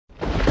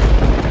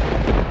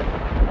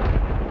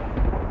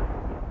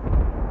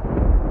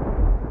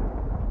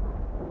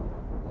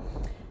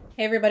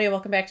Hey everybody,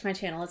 welcome back to my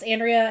channel. It's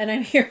Andrea and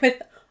I'm here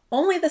with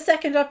only the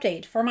second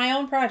update for my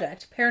own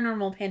project,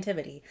 Paranormal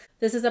Pantivity.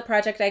 This is a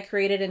project I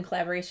created in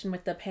collaboration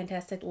with the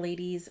Fantastic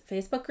Ladies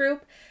Facebook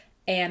group,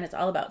 and it's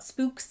all about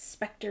spooks,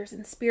 specters,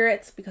 and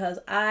spirits because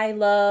I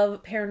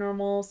love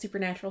paranormal,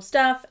 supernatural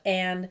stuff,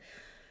 and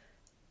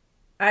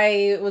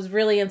I was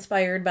really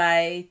inspired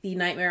by the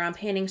Nightmare on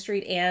Panning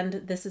Street and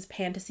This is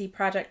Fantasy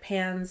Project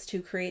Pans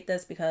to create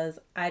this because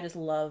I just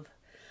love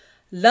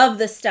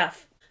this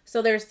stuff.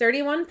 So there's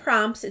 31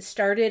 prompts. It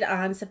started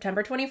on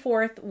September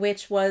 24th,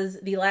 which was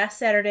the last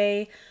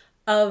Saturday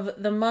of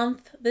the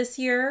month this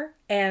year.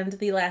 And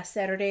the last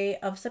Saturday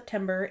of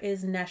September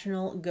is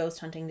National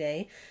Ghost Hunting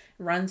Day.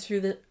 It runs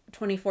through the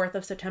 24th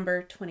of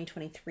September,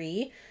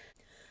 2023.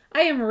 I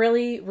am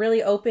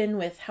really open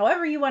with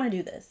however you want to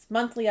do this.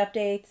 Monthly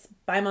updates,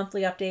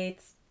 bi-monthly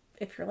updates.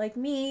 If you're like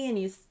me and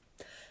you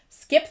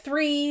skip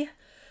 3,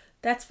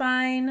 that's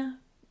fine.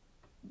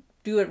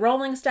 Do it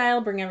rolling style,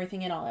 bring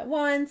everything in all at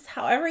once.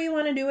 However you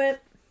want to do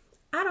it,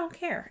 I don't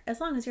care, as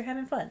long as you're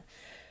having fun.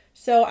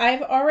 So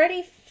I've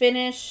already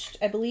finished,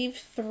 I believe,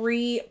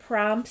 3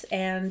 prompts,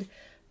 and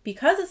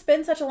because it's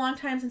been such a long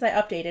time since I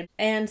updated,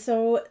 and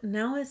so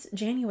now it's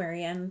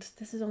January, and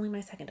this is only my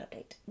second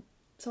update.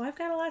 So I've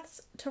got a lot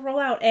to roll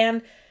out,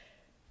 and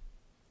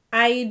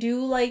I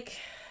do like,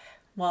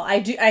 well,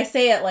 I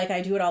say it like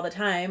I do it all the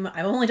time.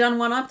 I've only done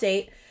 1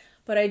 update,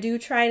 but I do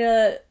try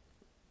to,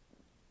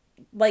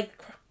 like,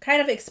 kind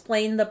of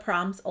explain the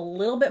prompts a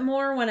little bit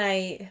more when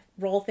I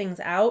roll things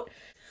out.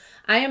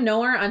 I am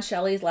nowhere on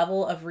Shelly's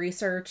level of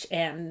research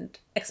and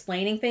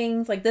explaining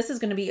things. Like, this is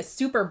going to be a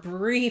super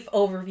brief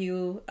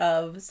overview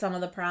of some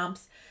of the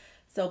prompts.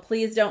 So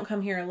please don't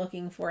come here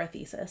looking for a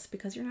thesis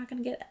because you're not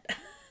going to get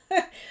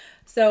it.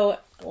 So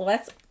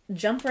let's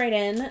jump right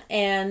in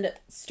and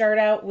start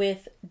out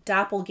with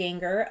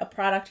Doppelganger, a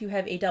product you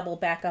have a double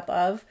backup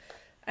of.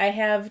 I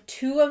have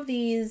 2 of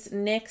these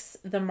NYX,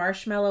 the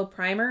Marshmallow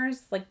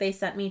Primers. Like, they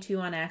sent me 2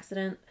 on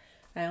accident.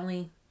 I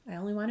only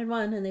wanted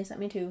 1 and they sent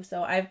me 2.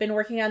 So I've been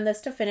working on this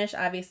to finish,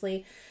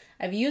 obviously.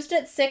 I've used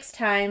it 6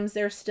 times.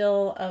 There's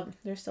still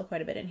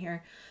quite a bit in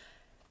here.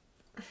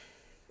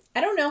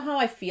 I don't know how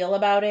I feel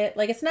about it.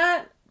 Like, it's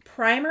not,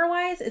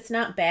 primer-wise, it's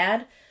not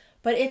bad,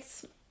 but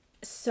it's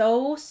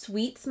so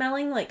sweet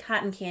smelling, like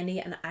cotton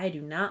candy, and I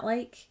do not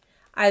like.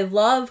 I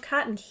love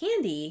cotton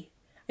candy.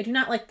 I do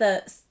not like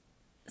the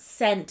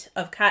scent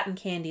of cotton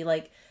candy,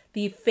 like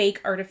the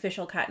fake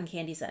artificial cotton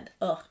candy scent.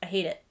 Ugh, I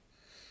hate it.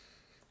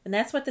 And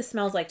that's what this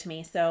smells like to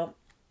me. So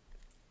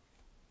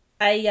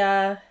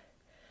I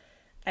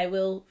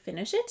will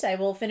finish it. I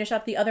will finish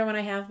up the other one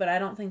I have, but I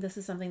don't think this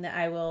is something that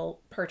I will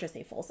purchase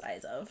a full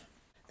size of.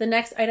 The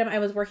next item I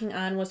was working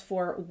on was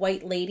for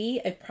White Lady,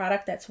 a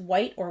product that's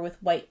white or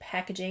with white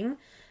packaging.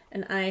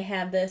 And I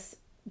have this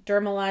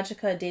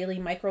Dermalogica Daily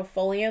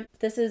Microfoliant.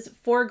 This is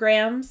 4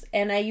 grams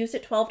and I used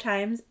it 12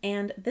 times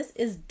and this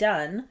is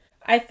done.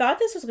 I thought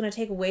this was going to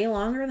take way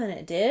longer than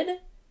it did,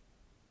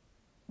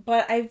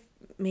 but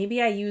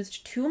maybe I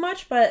used too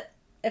much, but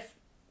if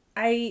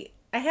I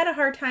had a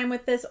hard time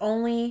with this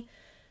only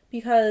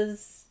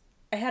because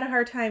I had a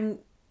hard time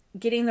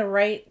getting the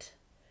right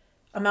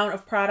amount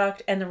of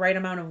product and the right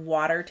amount of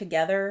water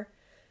together,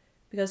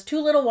 because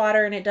too little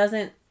water and it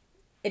doesn't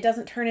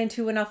turn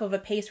into enough of a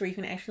paste where you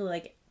can actually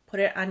like put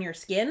it on your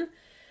skin.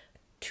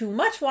 Too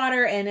much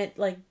water and it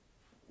like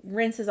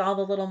rinses all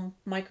the little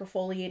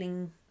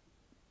microfoliating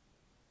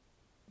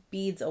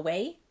beads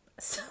away.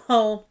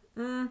 So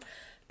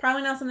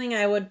probably not something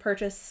I would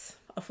purchase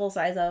a full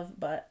size of,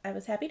 but I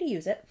was happy to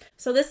use it.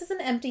 So this is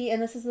an empty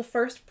and this is the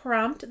first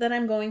prompt that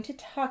I'm going to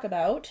talk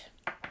about.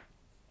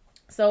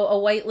 So a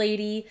White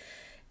Lady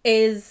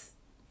is,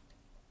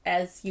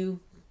 as you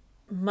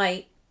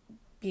might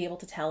be able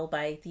to tell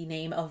by the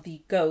name of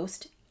the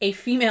ghost, a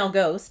female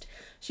ghost.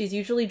 She's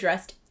usually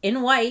dressed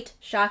in white,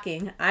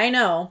 shocking, I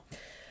know,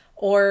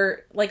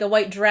 or like a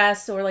white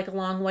dress or like a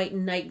long white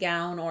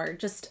nightgown or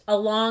just a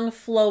long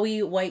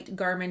flowy white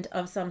garment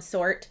of some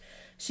sort.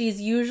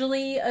 She's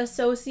usually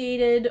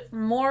associated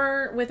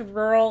more with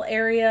rural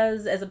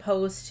areas as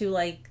opposed to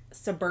like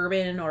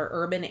suburban or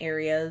urban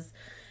areas,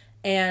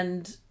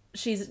 and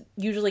she's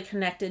usually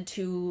connected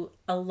to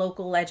a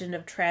local legend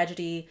of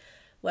tragedy,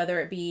 whether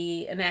it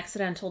be an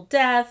accidental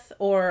death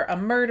or a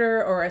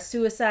murder or a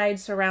suicide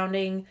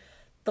surrounding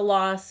the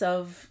loss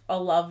of a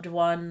loved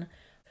one,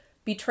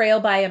 betrayal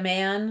by a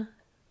man.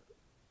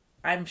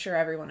 I'm sure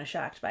everyone is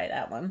shocked by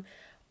that one.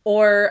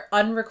 Or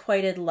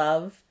unrequited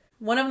love.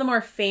 One of the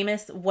more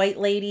famous White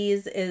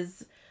Ladies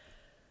is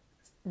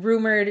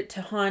rumored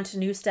to haunt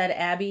Newstead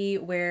Abbey,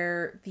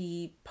 where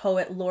the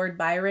poet Lord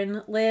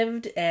Byron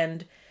lived,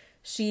 and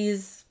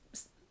she's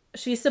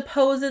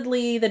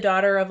supposedly the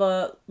daughter of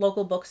a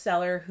local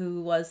bookseller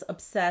who was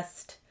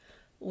obsessed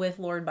with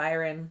Lord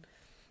Byron.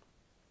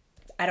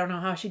 I don't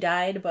know how she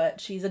died, but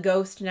she's a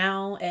ghost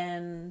now,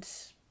 and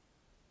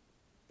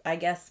I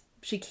guess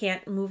she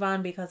can't move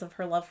on because of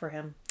her love for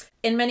him.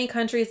 In many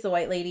countries, the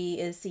White Lady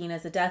is seen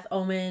as a death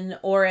omen,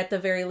 or at the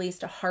very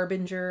least a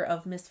harbinger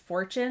of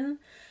misfortune.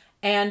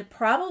 And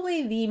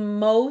probably the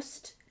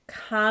most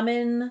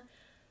common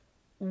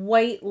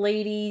white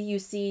lady you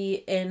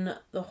see in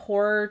the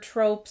horror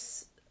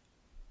tropes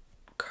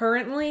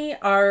currently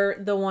are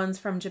the ones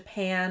from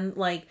Japan,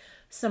 like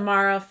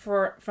Samara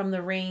from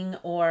The Ring,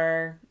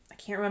 or I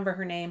can't remember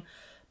her name,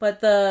 but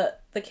the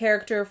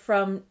character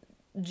from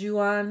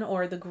Ju-on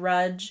or The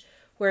Grudge,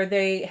 where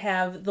they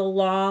have the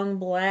long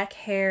black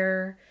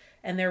hair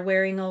and they're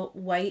wearing a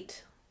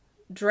white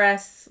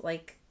dress,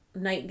 like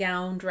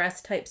nightgown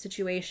dress type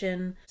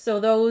situation. So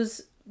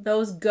those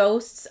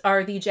ghosts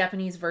are the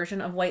Japanese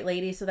version of white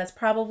lady. So that's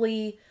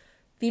probably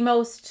the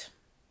most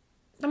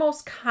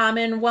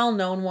common,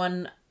 well-known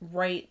one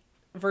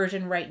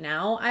version right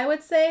now, I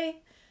would say,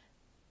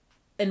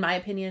 in my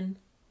opinion,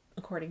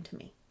 according to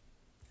me.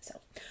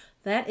 So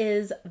that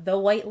is the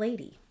white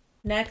lady.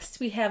 Next,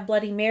 we have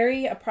Bloody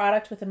Mary, a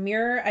product with a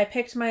mirror. I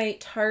picked my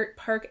Tarte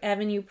Park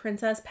Avenue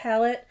Princess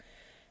palette,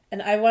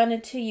 and I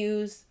wanted to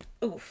use,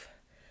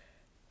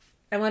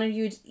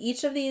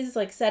 each of these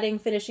like setting,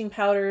 finishing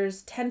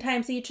powders 10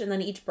 times each, and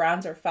then each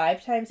bronzer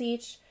 5 times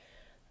each.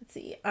 Let's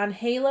see. On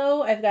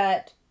Halo, I've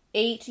got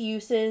 8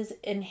 uses.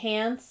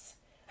 Enhance.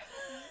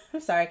 I'm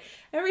sorry.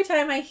 Every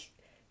time I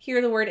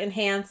hear the word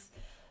enhance.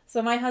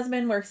 So my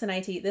husband works in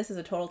IT. This is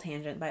a total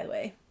tangent, by the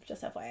way.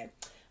 Just FYI.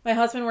 My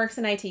husband works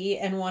in IT,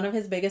 and one of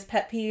his biggest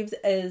pet peeves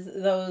is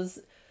those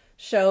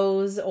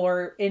shows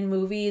or in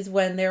movies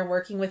when they're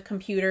working with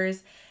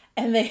computers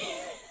and they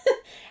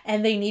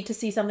and they need to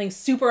see something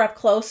super up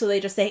close, so they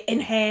just say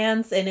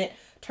enhance and it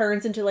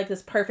turns into like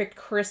this perfect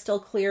crystal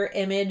clear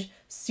image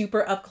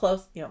super up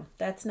close. You know,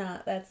 that's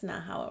not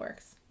how it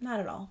works. Not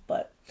at all.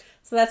 But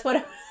so that's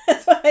what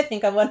I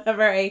think of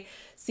whenever I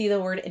see the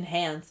word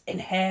enhance.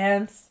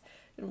 Enhance.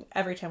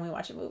 Every time we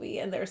watch a movie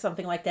and there's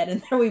something like that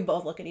in there, we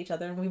both look at each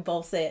other and we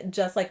both say it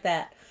just like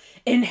that.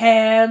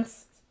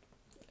 Enhance.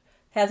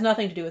 Has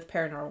nothing to do with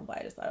paranormal, but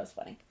I just thought it was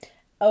funny.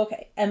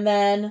 Okay, and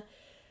then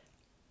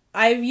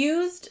I've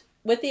used,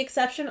 with the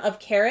exception of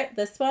Carrot,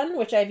 this one,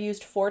 which I've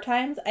used 4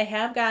 times, I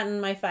have gotten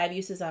my 5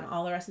 uses on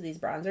all the rest of these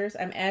bronzers.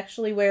 I'm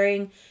actually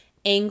wearing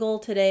Angle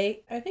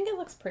today. I think it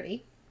looks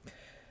pretty.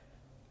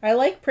 I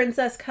like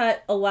Princess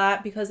Cut a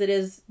lot because it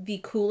is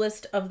the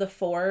coolest of the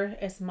 4.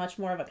 It's much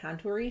more of a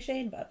contour-y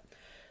shade, but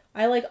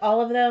I like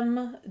all of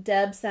them.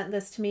 Deb sent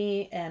this to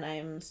me, and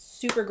I'm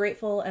super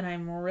grateful, and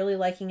I'm really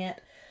liking it.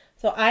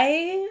 So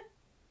I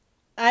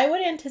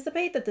would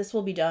anticipate that this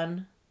will be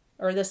done,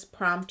 or this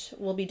prompt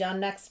will be done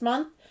next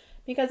month,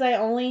 because I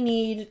only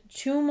need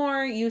 2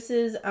 more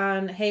uses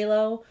on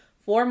Halo,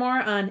 4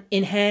 more on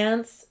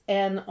Enhance,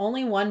 and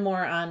only 1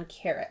 more on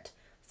Carrot.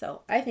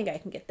 So I think I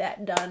can get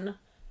that done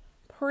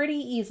pretty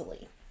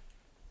easily.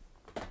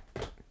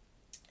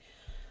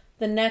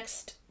 The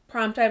next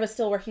prompt I was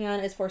still working on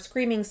is for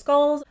Screaming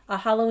Skulls, a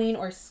Halloween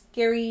or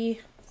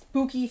scary,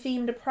 spooky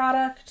themed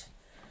product.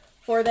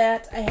 For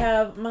that, I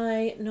have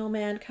my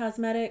Nomad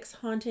Cosmetics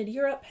Haunted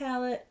Europe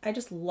palette. I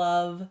just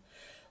love,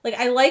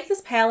 I like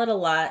this palette a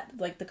lot.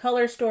 Like the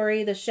color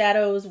story, the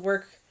shadows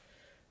work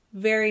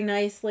very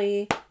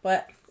nicely,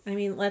 but I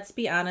mean, let's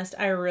be honest,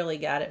 I really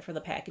got it for the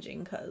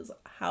packaging because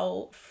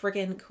how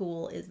freaking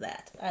cool is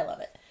that? I love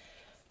it.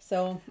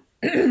 So,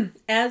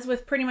 as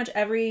with pretty much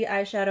every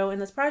eyeshadow in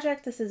this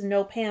project, this is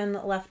No Pan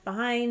Left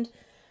Behind.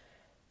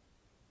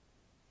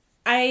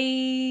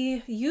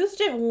 I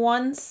used it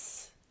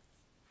once,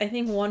 I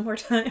think one more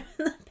time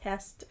in the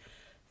past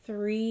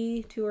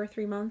 2 or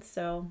 3 months,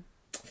 so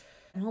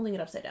I'm holding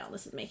it upside down.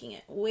 This is making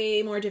it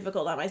way more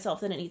difficult on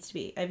myself than it needs to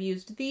be. I've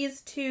used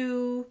these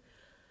 2,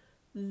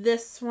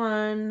 this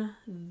one,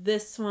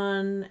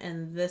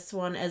 and this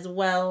one, as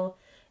well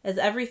as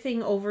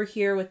everything over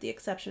here with the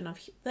exception of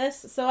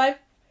this. So I've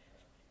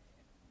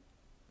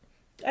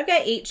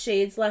got 8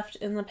 shades left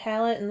in the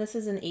palette, and this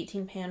is an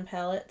 18 pan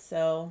palette,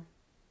 so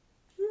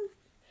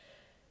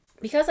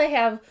because I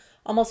have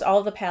almost all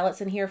of the palettes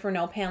in here for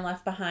No Pan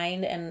Left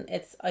Behind, and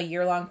it's a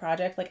year-long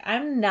project,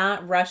 I'm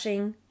not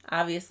rushing,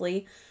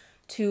 obviously,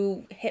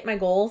 to hit my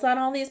goals on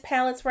all these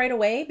palettes right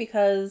away,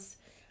 because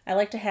I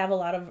like to have a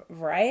lot of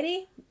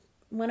variety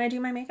when I do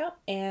my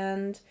makeup,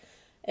 and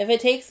if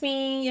it takes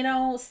me,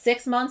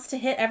 6 months to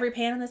hit every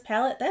pan in this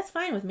palette, that's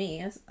fine with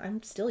me.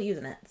 I'm still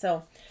using it.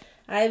 So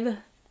I'm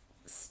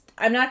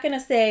not going to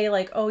say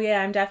oh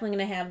yeah, I'm definitely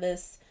going to have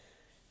this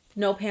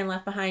No Pan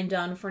Left Behind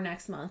done for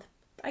next month.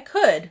 I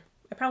could.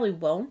 I probably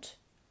won't,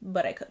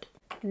 but I could.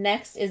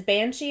 Next is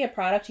Banshee, a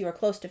product you are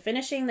close to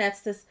finishing. That's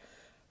this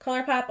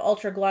ColourPop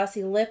Ultra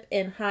Glossy Lip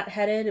in Hot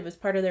Headed. It was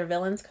part of their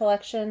Villains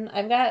collection.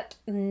 I've got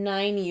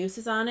 9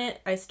 uses on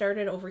it. I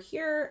started over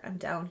here. I'm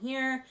down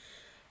here.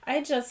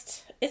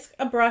 It's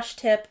a brush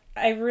tip.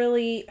 I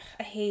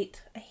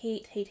hate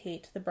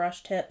the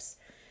brush tips.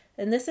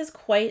 And this is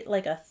quite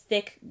a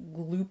thick,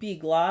 gloopy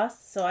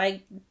gloss, so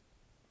I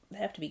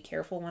have to be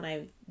careful when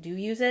I do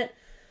use it.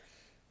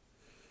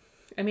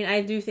 I mean,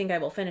 I do think I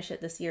will finish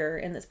it this year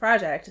in this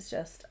project. It's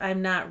just,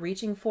 I'm not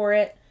reaching for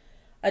it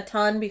a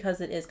ton because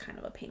it is kind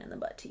of a pain in the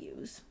butt to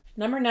use.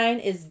 Number 9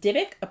 is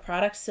Dybbuk, a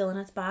product still in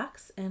its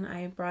box, and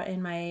I brought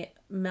in my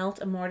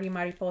Melt Amor y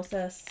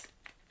Mariposas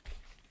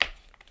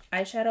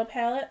eyeshadow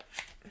palette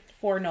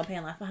for No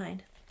Pan Left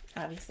Behind,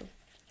 obviously,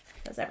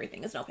 because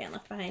everything is No Pan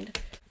Left Behind.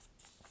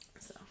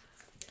 So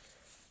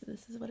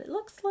this is what it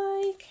looks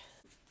like.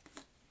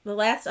 The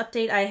last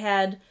update I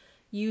had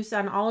use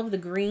on all of the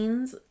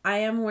greens. I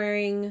am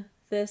wearing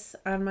this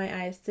on my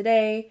eyes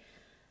today.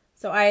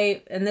 So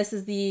and this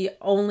is the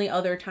only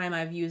other time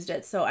I've used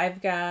it. So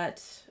I've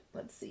got,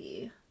 let's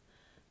see,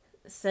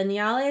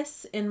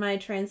 Señales in my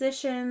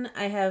transition.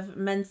 I have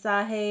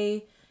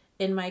Mensaje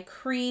in my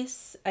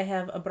crease. I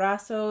have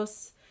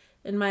Abrazos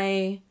in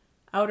my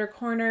outer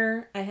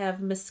corner. I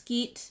have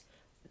Mesquite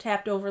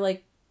tapped over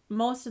like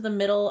most of the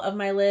middle of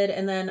my lid.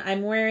 And then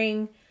I'm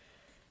wearing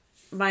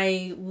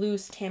my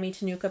loose Tammy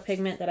Tenuka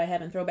pigment that I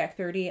have in Throwback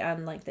 30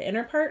 on like the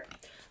inner part.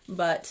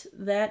 But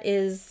that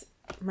is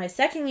my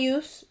second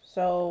use.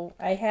 So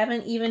I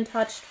haven't even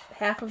touched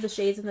half of the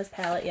shades in this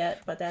palette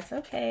yet, but that's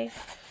okay.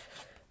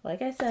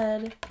 Like I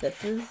said,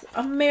 this is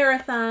a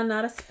marathon,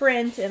 not a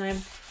sprint, and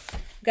I've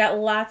got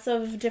lots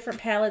of different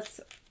palettes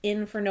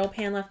in for No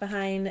Pan Left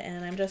Behind,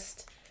 and I'm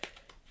just,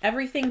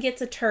 everything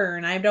gets a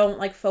turn. I don't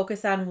like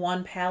focus on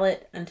one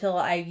palette until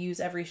I use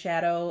every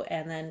shadow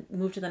and then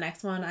move to the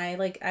next one. I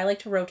like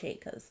to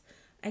rotate because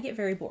I get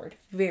very bored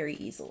very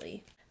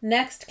easily.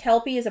 Next,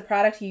 Kelpie is a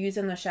product you use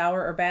in the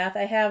shower or bath.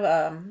 I have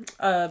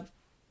a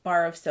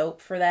bar of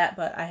soap for that,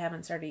 but I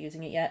haven't started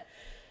using it yet.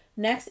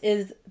 Next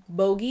is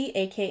Bogey,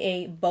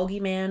 aka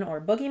Bogeyman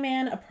or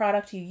Boogeyman, a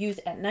product you use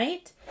at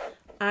night.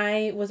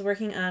 I was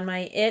working on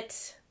my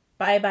It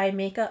Bye Bye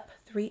Makeup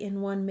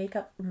 3-in-1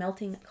 Makeup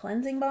Melting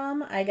Cleansing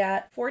Balm. I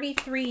got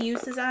 43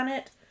 uses on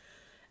it,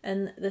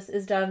 and this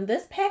is done.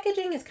 This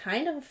packaging is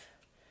kind of,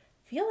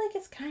 I feel like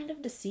it's kind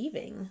of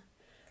deceiving.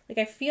 Like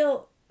I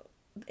feel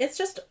it's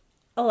just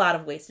a lot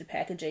of wasted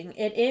packaging.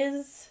 It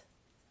is,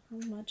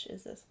 how much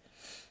is this?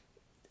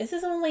 This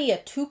is only a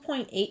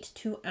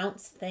 2.82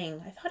 ounce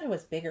thing. I thought it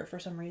was bigger for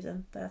some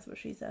reason. That's what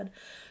she said.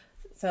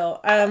 So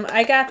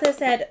I got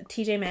this at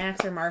TJ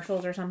Maxx or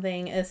Marshall's or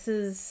something. This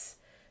is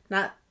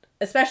not,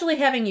 especially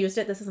having used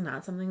it, this is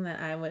not something that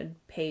I would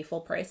pay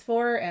full price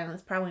for, and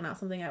it's probably not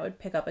something I would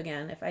pick up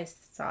again if I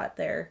saw it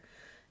there.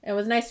 It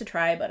was nice to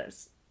try, but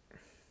it's,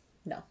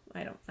 no,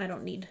 I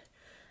don't need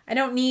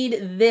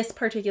this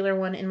particular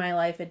one in my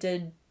life. It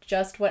did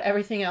just what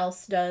everything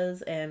else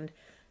does, and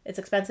it's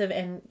expensive,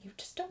 and you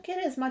just don't get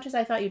as much as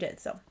I thought you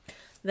did. So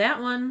that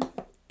one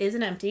is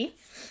an empty.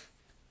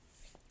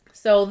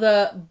 So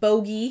the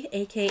Bogey,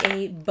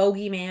 aka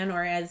Bogeyman,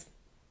 or as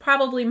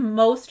probably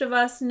most of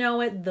us know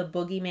it, the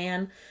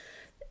Boogeyman.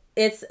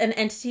 It's an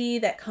entity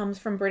that comes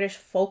from British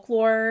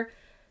folklore.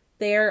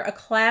 They're a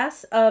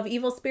class of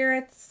evil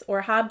spirits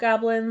or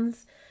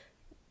hobgoblins.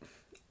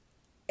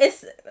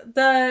 It's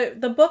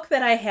the book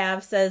that I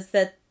have says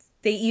that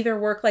they either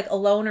work like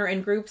alone or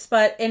in groups,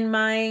 but in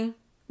my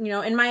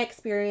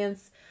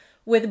experience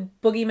with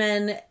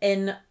boogeymen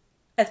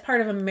as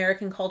part of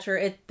American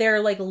culture,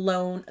 they're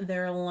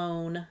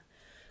lone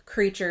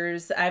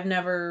creatures. I've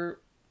never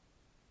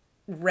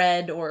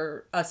read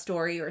or a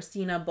story or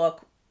seen a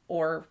book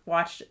or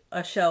watched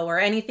a show or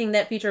anything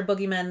that featured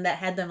boogeymen that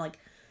had them like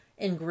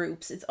in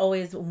groups. It's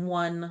always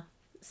one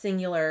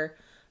singular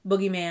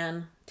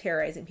boogeyman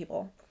terrorizing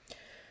people.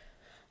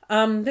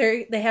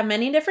 They have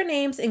many different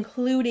names,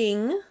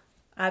 including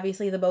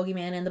obviously the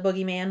Bogeyman and the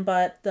Boogeyman,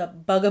 but the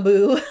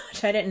Bugaboo,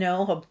 which I didn't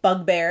know, a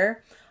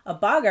Bugbear, a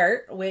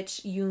Boggart,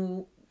 which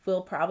you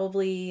will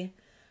probably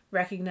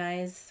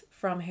recognize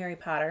from Harry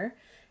Potter,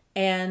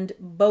 and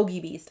Bogey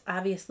Beast.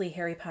 Obviously,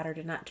 Harry Potter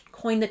did not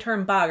coin the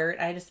term Boggart.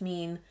 I just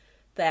mean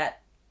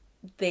that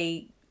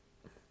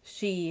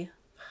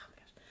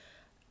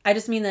I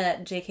just mean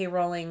that J.K.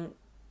 Rowling,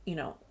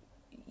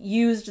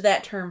 used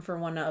that term for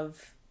one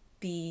of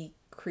the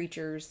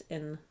creatures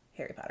in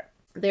Harry Potter.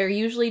 They're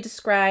usually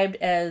described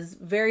as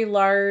very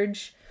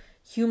large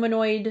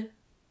humanoid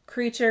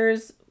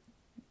creatures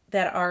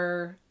that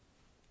are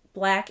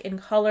black in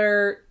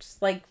color, just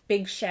like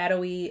big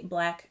shadowy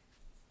black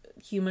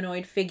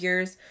humanoid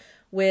figures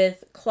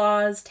with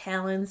claws,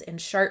 talons, and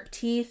sharp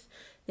teeth.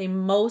 They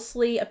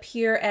mostly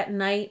appear at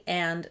night,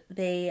 and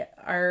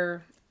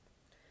their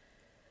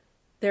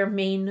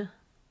main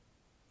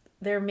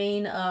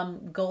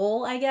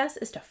goal, I guess,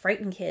 is to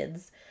frighten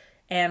kids.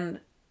 And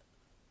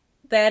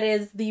that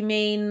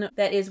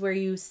is where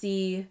you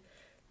see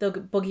the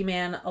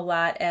boogeyman a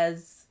lot,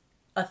 as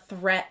a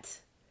threat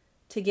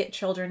to get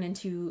children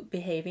into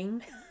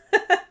behaving.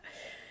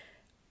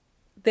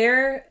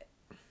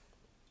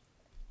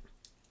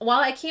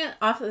 While I can't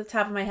off the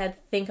top of my head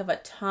think of a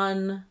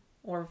ton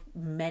or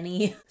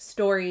many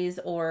stories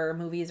or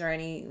movies or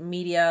any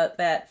media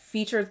that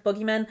features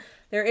boogeymen,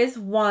 there is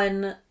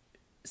one.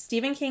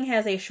 Stephen King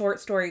has a short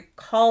story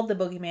called The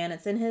Boogeyman.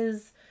 It's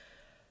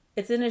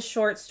in his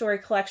short story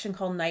collection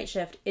called Night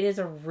Shift. It is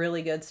a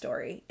really good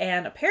story.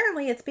 And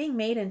apparently it's being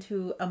made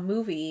into a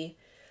movie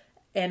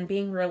and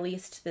being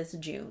released this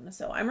June.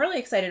 So I'm really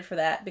excited for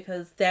that,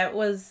 because that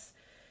was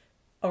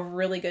a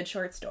really good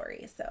short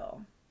story.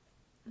 So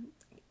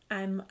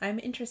I'm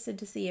interested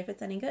to see if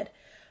it's any good.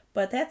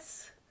 But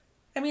that's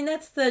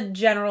the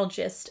general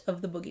gist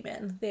of the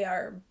boogeymen. They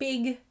are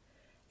big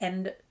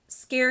and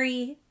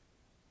scary,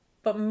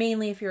 but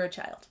mainly if you're a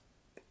child.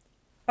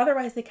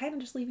 Otherwise, they kind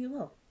of just leave you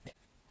alone.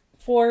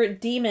 For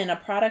Demon, a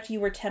product you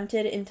were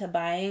tempted into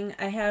buying,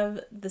 I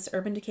have this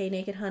Urban Decay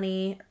Naked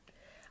Honey.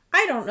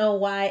 I don't know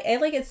why.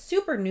 It's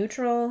super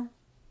neutral.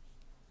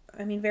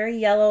 I mean, very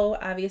yellow,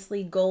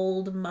 obviously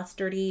gold,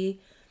 mustardy.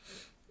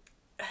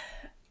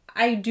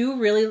 I do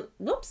really,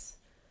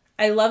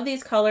 I love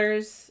these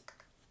colors.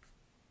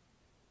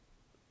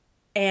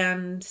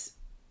 And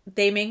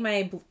they make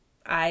my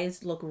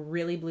eyes look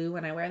really blue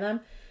when I wear them.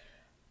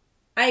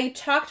 I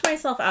talked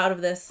myself out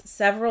of this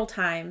several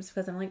times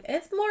because I'm like,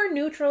 it's more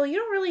neutral. You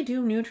don't really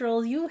do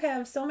neutrals. You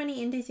have so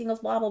many indie singles,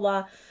 blah, blah,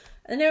 blah.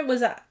 And it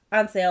was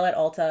on sale at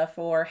Ulta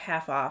for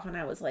half off. And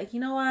I was like, you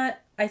know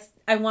what?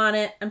 I want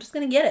it. I'm just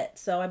going to get it.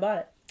 So I bought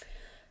it.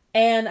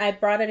 And I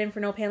brought it in for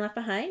No Pan Left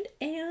Behind.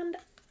 And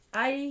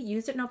I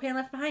used it No Pan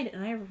Left Behind.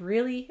 And I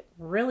really,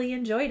 really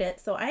enjoyed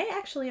it. So I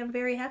actually am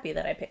very happy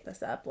that I picked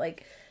this up.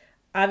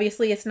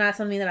 Obviously, it's not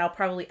something that I'll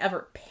probably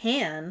ever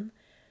pan,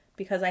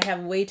 because I have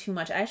way too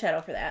much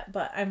eyeshadow for that,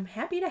 but I'm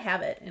happy to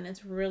have it, and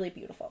it's really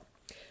beautiful.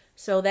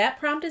 So that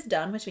prompt is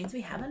done, which means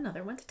we have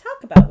another one to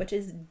talk about, which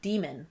is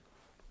Demon.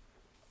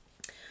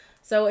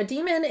 So a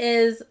demon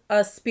is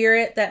a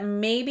spirit that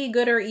may be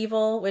good or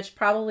evil, which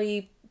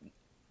probably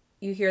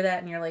you hear that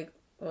and you're like,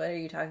 what are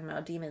you talking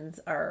about? Demons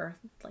are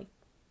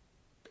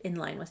in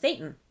line with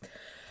Satan.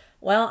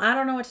 Well, I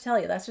don't know what to tell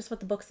you. That's just what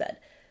the book said.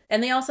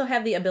 And they also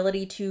have the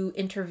ability to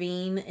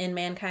intervene in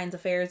mankind's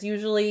affairs,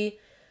 usually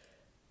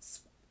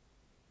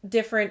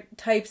different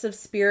types of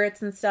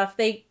spirits and stuff.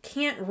 They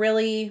can't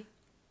really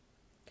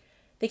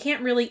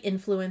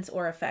influence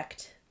or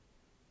affect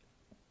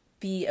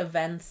the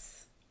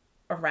events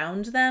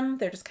around them.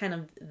 They're just kind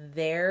of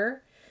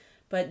there.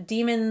 But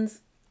demons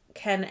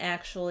can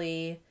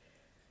actually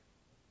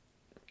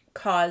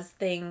cause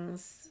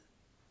things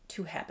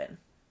to happen,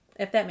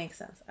 if that makes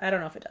sense. I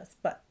don't know if it does,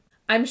 but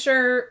I'm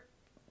sure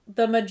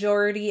the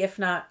majority, if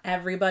not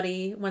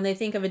everybody, when they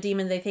think of a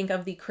demon, they think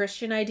of the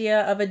Christian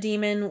idea of a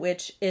demon,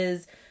 which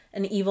is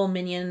an evil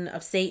minion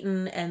of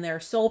Satan, and their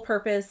sole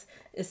purpose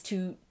is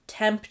to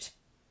tempt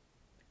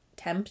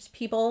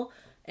people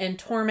and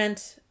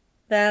torment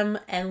them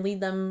and lead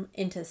them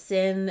into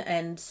sin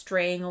and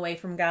straying away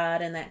from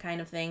God and that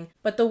kind of thing.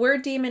 But the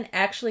word demon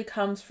actually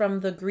comes from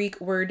the Greek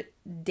word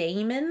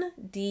daimon,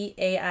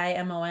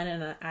 D-A-I-M-O-N,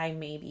 and I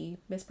may be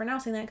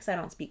mispronouncing that because I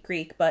don't speak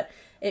Greek, but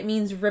it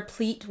means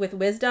replete with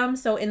wisdom.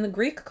 So in the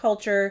Greek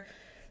culture,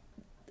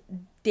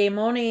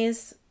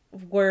 daimones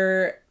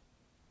were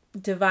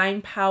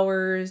divine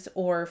powers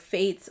or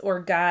fates or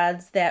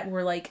gods that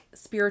were like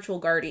spiritual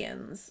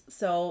guardians.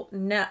 So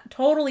not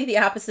totally the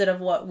opposite of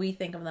what we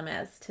think of them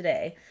as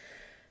today.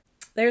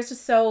 There's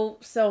just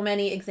so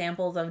many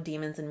examples of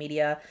demons in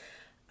media.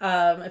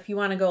 If you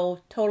want to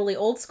go totally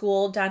old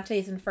school,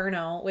 Dante's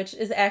Inferno, which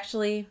is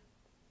actually,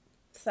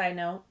 side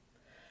note,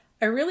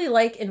 I really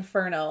like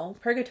Inferno.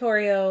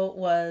 Purgatorio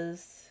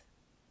was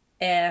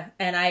and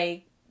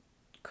I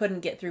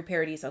couldn't get through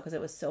Paradiso because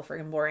it was so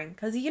freaking boring.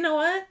 Because you know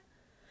what?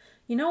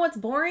 You know what's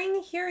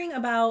boring? Hearing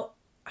about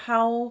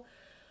how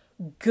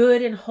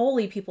good and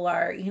holy people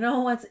are. You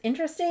know what's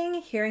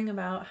interesting? Hearing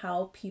about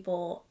how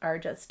people are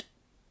just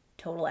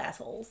total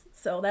assholes.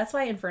 So that's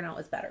why Inferno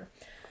is better.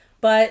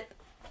 But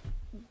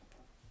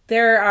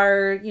there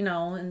are,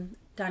 in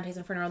Dante's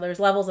Inferno, there's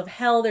levels of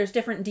hell. There's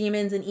different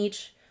demons in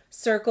each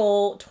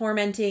circle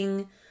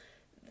tormenting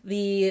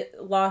the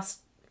lost,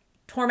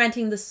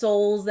 tormenting the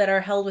souls that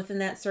are held within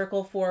that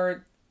circle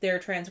for their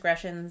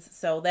transgressions.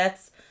 So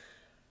that's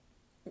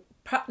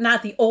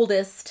not the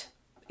oldest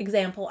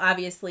example,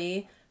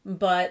 obviously,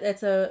 but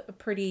it's a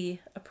pretty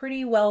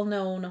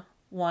well-known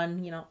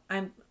one.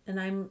 I'm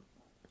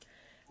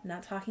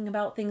not talking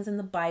about things in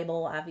the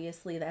Bible,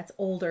 obviously. That's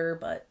older,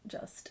 but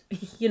just,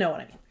 you know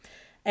what I mean.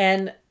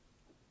 And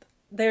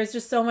there's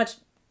just so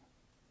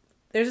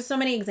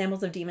many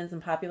examples of demons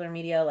in popular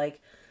media,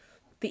 like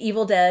the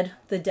Evil Dead.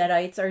 The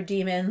Deadites are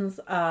demons.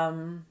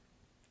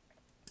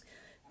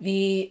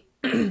 The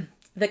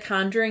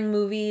Conjuring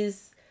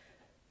movies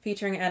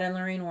featuring Ed and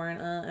Lorraine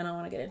Warren. I don't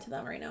want to get into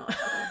them right now.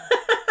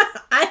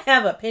 I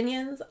have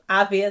opinions,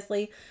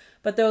 obviously,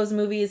 but those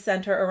movies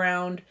center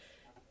around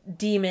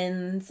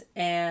demons,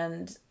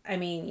 and I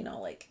mean,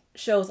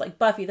 shows like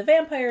Buffy the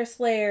Vampire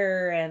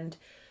Slayer and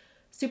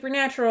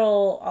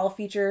Supernatural all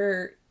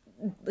feature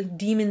like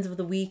demons of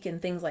the week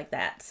and things like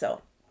that.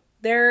 So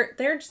they're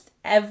just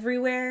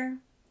everywhere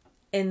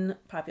in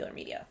popular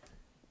media.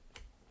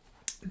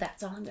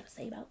 That's all I'm going to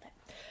say about that.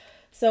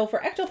 So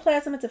for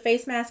ectoplasm, it's a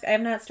face mask. I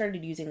have not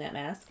started using that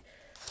mask.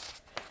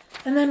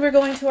 And then we're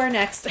going to our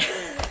next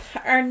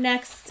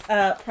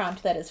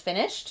prompt that is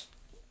finished.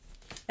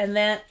 And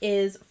that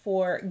is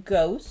for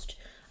Ghost,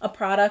 a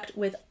product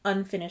with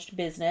unfinished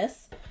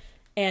business.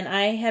 And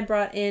I had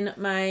brought in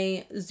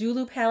my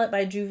Zulu palette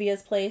by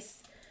Juvia's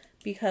Place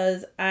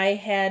because I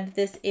had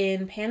this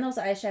in Pan Those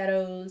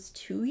Eyeshadows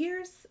 2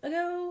 years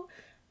ago.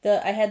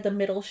 I had the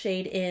middle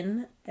shade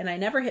in, and I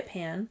never hit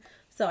pan.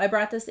 So I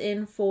brought this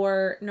in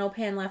for No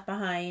Pan Left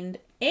Behind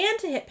and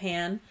to hit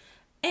pan.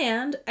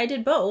 And I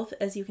did both,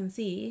 as you can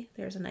see.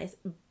 There's a nice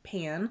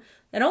pan.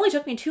 It only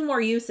took me 2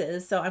 more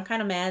uses, so I'm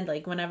kind of mad,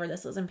 like, whenever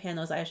this was in pan,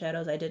 those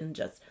eyeshadows, I didn't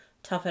just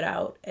tough it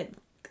out and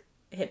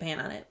hit pan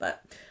on it.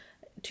 But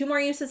 2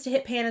 more uses to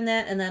hit pan in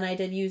that, and then I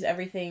did use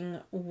everything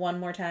 1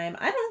 more time.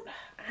 I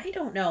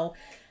don't know.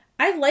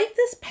 I like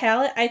this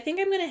palette. I think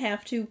I'm going to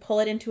have to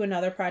pull it into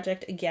another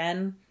project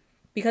again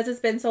because it's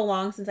been so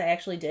long since I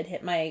actually did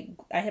hit my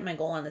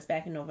goal on this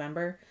back in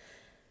November.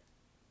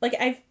 Like,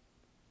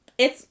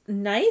 it's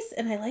nice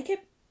and I like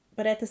it,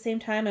 but at the same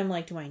time I'm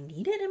like, do I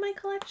need it in my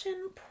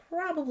collection?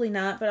 Probably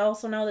not, but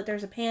also now that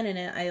there's a pan in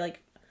it, I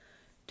like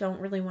don't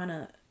really want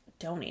to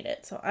donate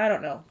it. So I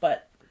don't know,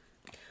 but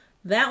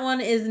that one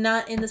is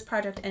not in this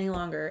project any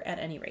longer at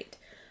any rate.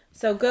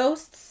 So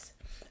ghosts,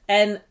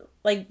 and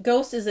like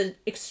ghost is an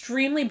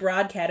extremely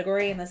broad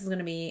category, and this is going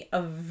to be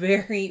a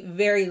very,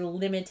 very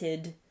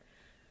limited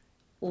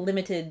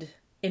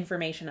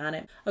information on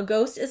it. A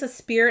ghost is a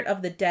spirit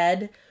of the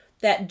dead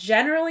that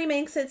generally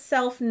makes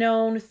itself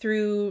known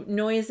through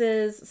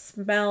noises,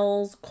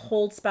 smells,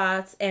 cold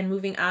spots, and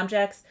moving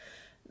objects.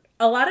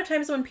 A lot of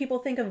times when people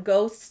think of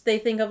ghosts, they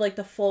think of like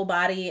the full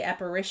body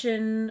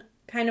apparition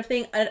kind of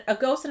thing. A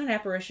ghost and an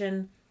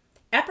apparition.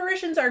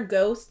 Apparitions are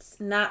ghosts.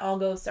 Not all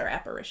ghosts are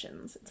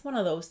apparitions. It's one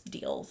of those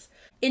deals.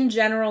 In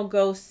general,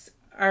 ghosts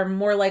are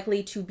more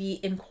likely to be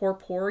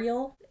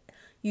incorporeal.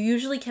 You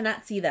usually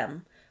cannot see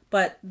them,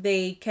 but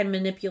they can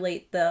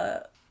manipulate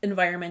the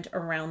environment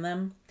around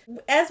them.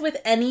 As with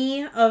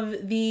any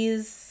of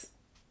these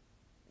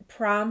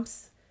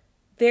prompts,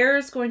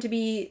 there's going to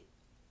be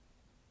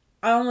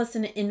almost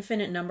an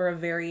infinite number of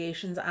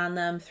variations on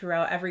them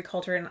throughout every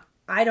culture, and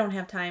I don't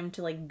have time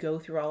to like go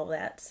through all of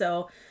that.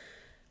 So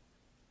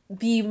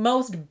the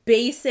most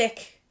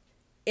basic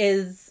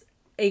is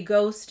a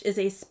ghost is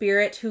a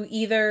spirit who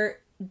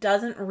either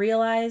doesn't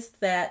realize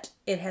that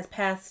it has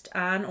passed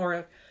on,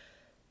 or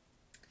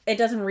it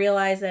doesn't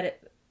realize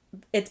that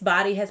its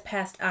body has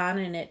passed on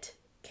and it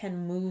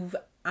can move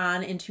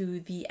on into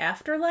the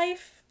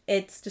afterlife.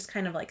 It's just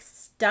kind of like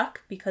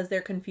stuck because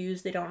they're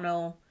confused. They don't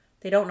know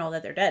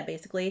that they're dead,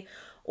 basically.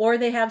 Or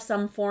they have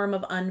some form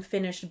of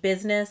unfinished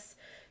business,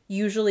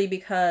 usually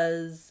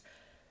because,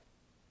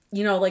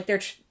 you know, like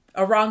they're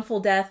a wrongful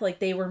death, like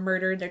they were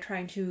murdered. They're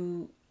trying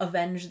to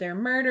avenge their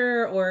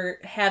murder or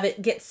have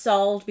it get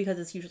solved because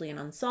it's usually an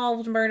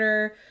unsolved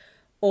murder,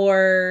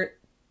 or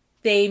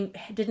they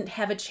didn't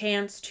have a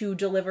chance to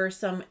deliver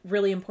some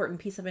really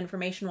important piece of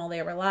information while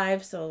they were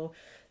alive, so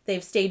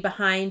they've stayed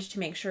behind to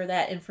make sure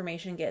that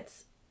information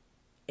gets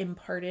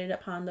imparted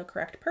upon the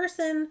correct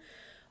person,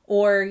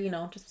 or, you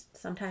know, just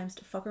sometimes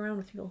to fuck around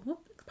with people.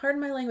 Pardon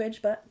my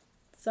language, but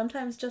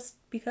sometimes just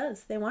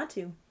because they want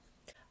to.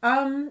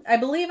 I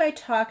believe I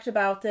talked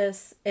about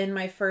this in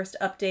my first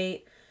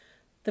update.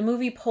 The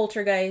movie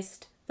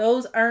Poltergeist,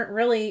 those aren't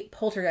really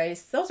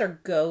poltergeists, those are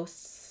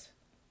ghosts.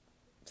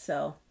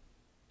 So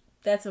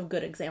that's a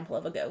good example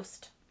of a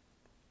ghost.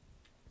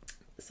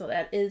 So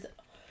that is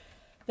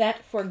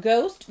that for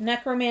ghost.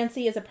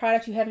 Necromancy is a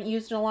product you haven't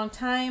used in a long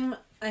time.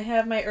 I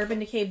have my Urban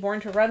Decay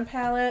Born to Run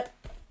palette.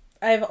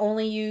 I've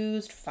only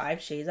used 5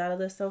 shades out of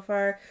this so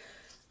far.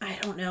 I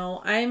don't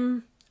know.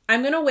 I'm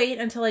going to wait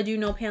until I do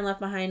No Pan Left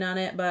Behind on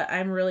it, but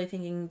I'm really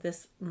thinking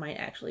this might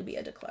actually be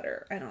a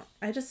declutter.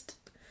 I just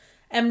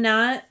am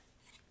not,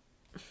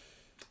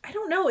 I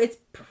don't know. It's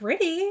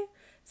pretty.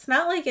 It's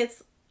not like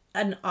it's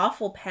an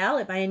awful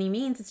palette by any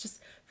means. It's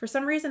just, for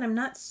some reason, I'm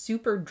not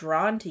super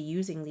drawn to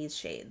using these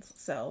shades.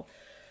 So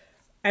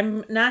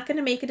I'm not going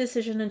to make a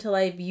decision until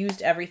I've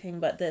used everything,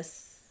 but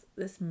this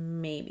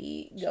may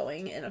be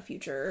going in a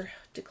future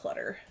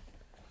declutter.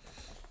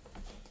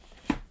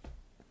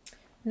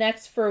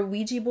 Next, for a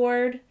Ouija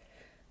board,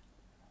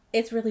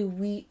 it's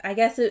really I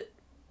guess it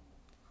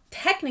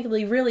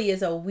technically really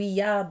is a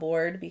Ouija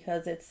board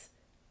because it's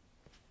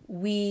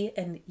we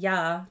and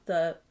ja,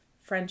 the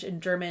French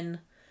and German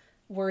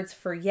words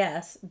for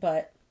yes,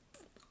 but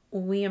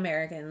we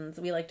Americans,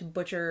 we like to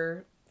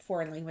butcher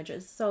foreign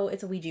languages, so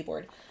it's a Ouija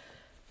board.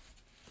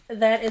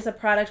 That is a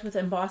product with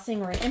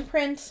embossing or an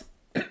imprint.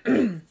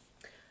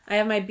 I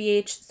have my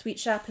BH Sweet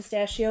Shop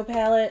Pistachio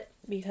palette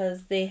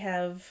because they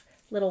have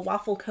little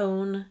waffle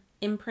cone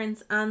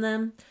imprints on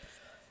them.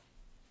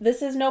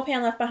 This is No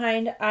Pan Left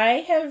Behind.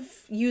 I have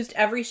used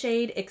every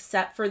shade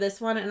except for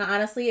this one, and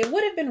honestly, it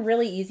would have been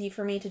really easy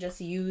for me to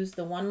just use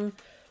the one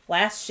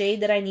last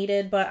shade that I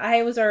needed, but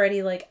I was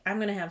already like, I'm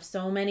going to have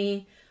so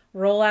many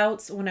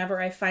rollouts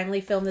whenever I finally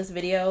film this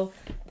video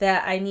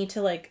that I need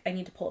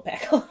to pull it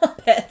back a little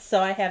bit, so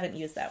I haven't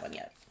used that one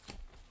yet.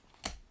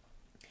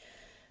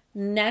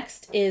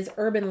 Next is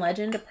Urban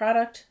Legend, a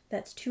product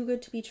that's too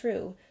good to be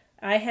true.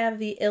 I have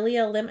the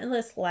Ilia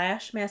Limitless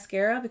Lash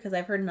Mascara because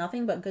I've heard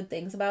nothing but good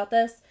things about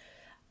this.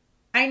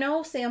 I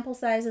know sample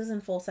sizes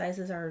and full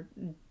sizes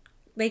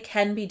they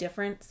can be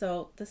different,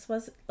 so this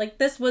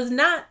was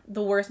not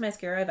the worst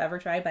mascara I've ever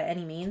tried by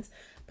any means,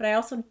 but I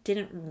also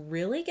didn't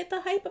really get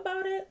the hype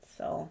about it,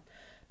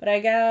 but I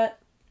got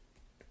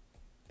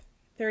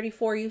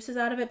 34 uses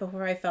out of it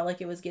before I felt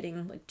like it was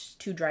getting like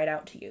too dried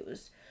out to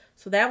use.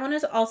 So that one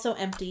is also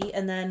empty.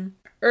 And then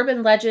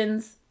urban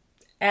legends,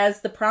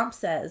 as the prompt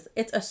says,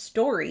 it's a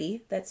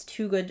story that's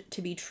too good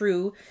to be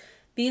true.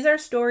 These are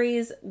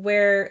stories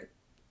where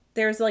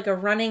there's like a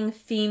running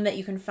theme that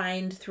you can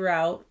find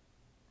throughout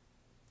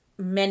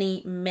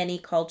many, many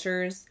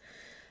cultures.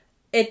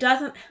 It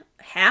doesn't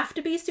have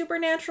to be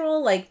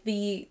supernatural, like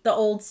the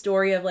old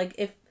story of like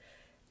if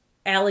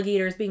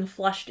alligators being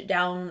flushed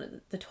down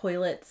the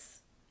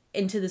toilets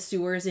into the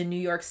sewers in New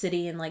York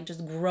City and like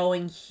just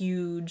growing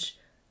huge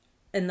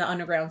in the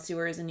underground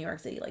sewers in New York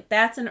City. Like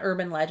that's an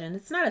urban legend.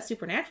 It's not a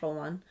supernatural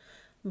one,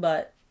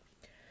 but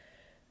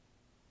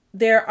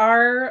there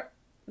are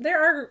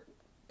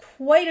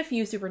quite a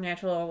few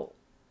supernatural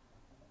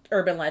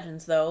urban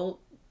legends though.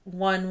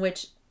 One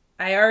which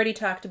I already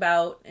talked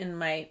about in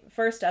my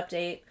first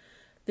update,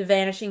 the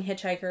vanishing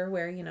hitchhiker,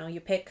 where, you know, you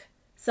pick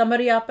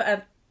somebody up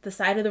at the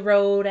side of the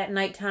road at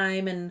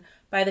nighttime and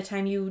by the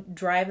time you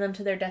drive them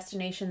to their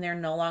destination, they're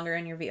no longer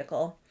in your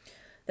vehicle.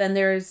 Then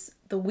there's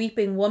the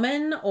weeping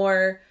woman,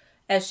 or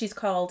as she's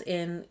called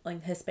in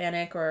like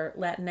Hispanic or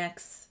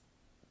Latinx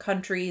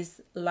countries,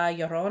 La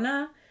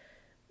Llorona,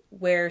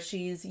 where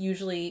she's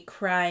usually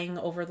crying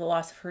over the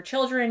loss of her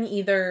children,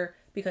 either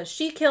because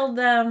she killed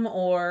them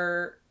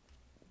or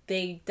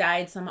they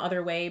died some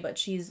other way, but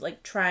she's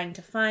like trying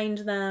to find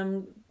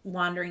them,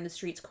 wandering the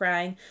streets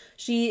crying.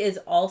 She is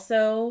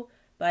also,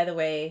 by the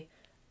way,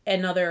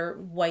 another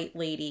white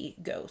lady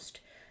ghost.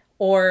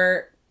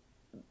 Or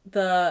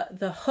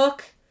the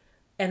hook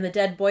and the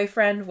dead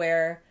boyfriend,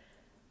 where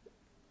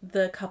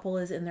the couple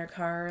is in their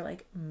car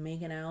like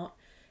making out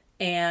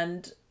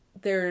and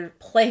they're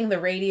playing the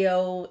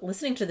radio,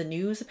 listening to the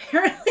news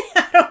apparently.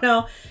 I don't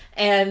know.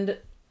 And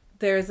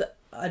there's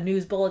a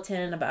news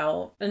bulletin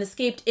about an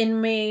escaped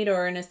inmate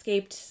or an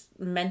escaped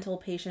mental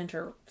patient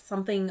or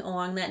something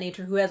along that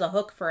nature who has a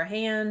hook for a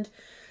hand,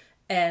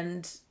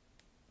 and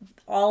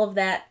all of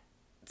that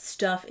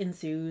stuff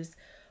ensues.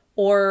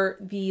 Or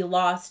the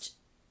lost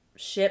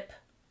ship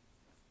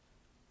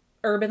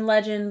urban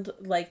legend,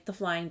 like the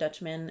Flying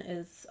Dutchman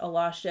is a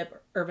lost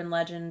ship urban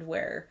legend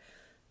where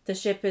the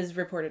ship is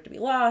reported to be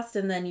lost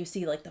and then you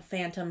see like the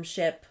phantom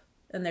ship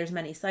and there's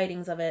many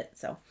sightings of it.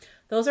 So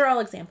those are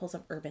all examples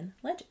of urban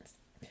legends.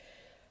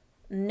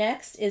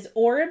 Next is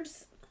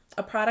orbs,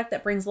 a product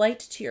that brings light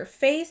to your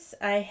face.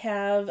 I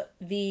have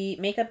the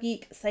Makeup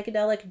Geek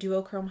Psychedelic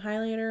Duochrome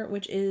Highlighter,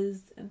 which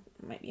is, it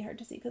might be hard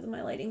to see because of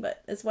my lighting,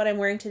 but it's what I'm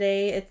wearing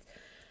today.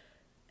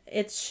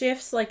 It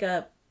shifts like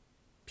a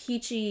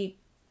peachy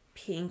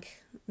pink.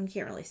 You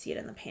can't really see it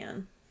in the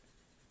pan.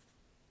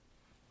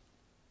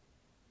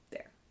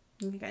 There.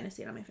 You can kind of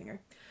see it on my finger.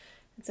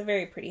 It's a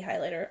very pretty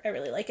highlighter. I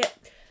really like it.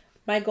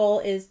 My goal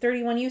is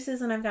 31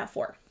 uses and I've got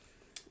 4.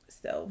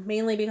 So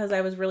mainly because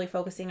I was really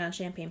focusing on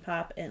Champagne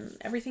Pop and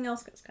everything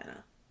else was kind of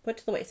put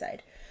to the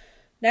wayside.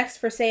 Next,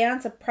 for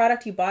Seance, a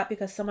product you bought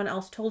because someone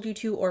else told you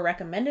to or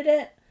recommended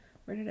it.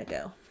 Where did it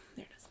go?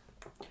 There it is.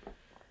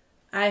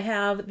 I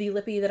have the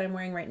lippy that I'm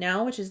wearing right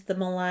now, which is the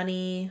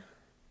Milani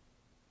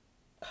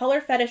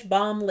Color Fetish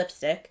Balm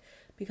Lipstick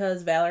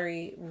because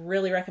Valerie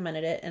really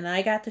recommended it. And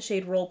I got the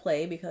shade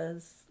Roleplay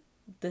because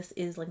this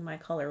is like my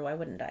color. Why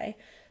wouldn't I?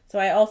 So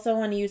I also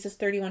want to use this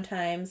 31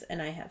 times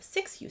and I have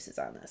 6 uses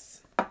on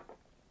this.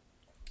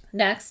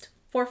 Next,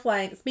 for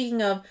flying,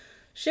 speaking of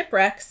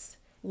shipwrecks,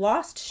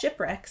 lost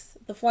shipwrecks,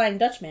 the Flying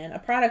Dutchman, a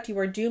product you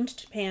are doomed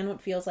to pan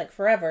what feels like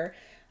forever.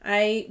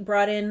 I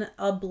brought in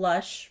a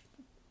blush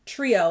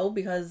trio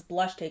because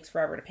blush takes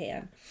forever to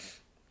pan.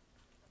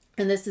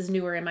 And this is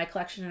newer in my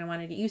collection and I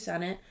wanted to get use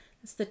on it.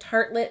 It's the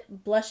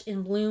Tartelette Blush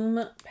in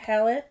Bloom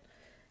palette.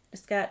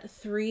 It's got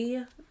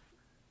three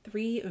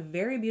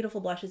very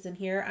beautiful blushes in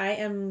here. I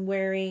am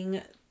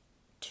wearing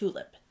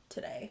Tulip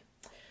today.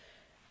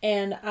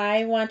 And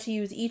I want to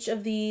use each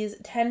of these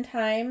 10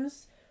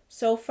 times.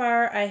 So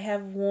far, I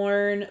have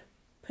worn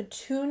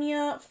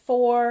Petunia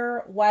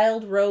 4,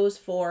 Wild Rose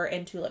 4,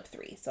 and Tulip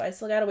 3. So I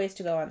still got a ways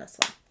to go on this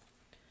one.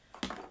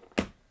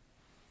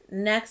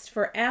 Next,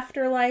 for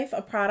Afterlife,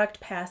 a product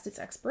past its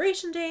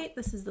expiration date.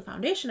 This is the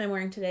foundation I'm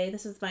wearing today.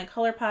 This is my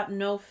ColourPop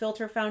No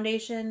Filter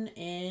Foundation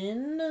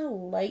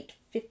in Light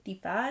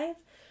 55.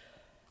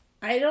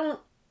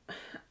 It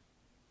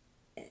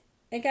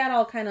got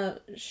all kind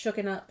of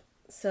shooken up.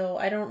 So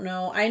I don't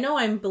know. I know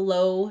I'm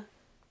below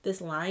this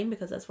line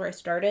because that's where I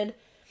started.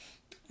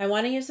 I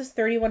want to use this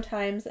 31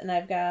 times and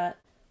I've got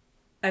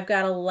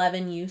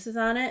 11 uses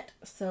on it.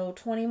 So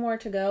 20 more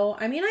to go.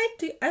 I mean,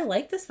 I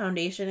like this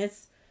foundation.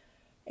 It's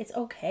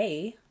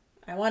okay.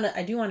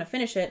 I do want to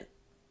finish it,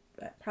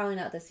 but probably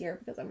not this year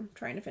because I'm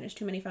trying to finish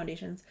too many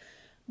foundations.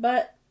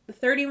 But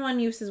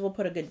 31 uses will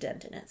put a good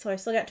dent in it. So I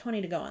still got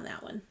 20 to go on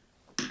that one.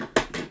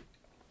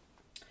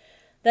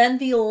 Then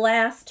the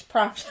last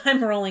prompt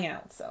I'm rolling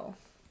out, so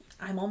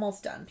I'm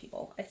almost done,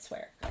 people, I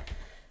swear,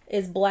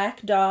 is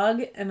Black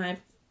Dog, and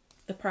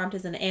the prompt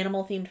is an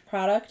animal-themed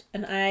product,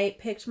 and I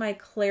picked my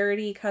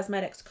Clarity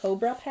Cosmetics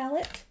Cobra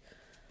palette.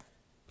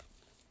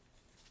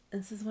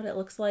 This is what it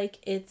looks like.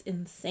 It's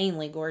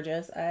insanely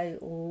gorgeous. I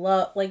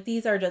love, like,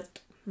 these are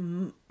just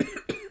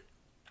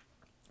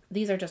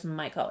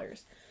my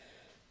colors.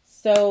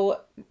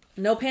 So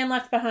No Pan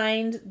Left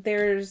Behind,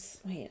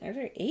 there's, wait, are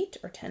there 8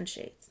 or 10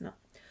 shades? No.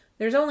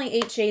 There's only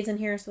 8 shades in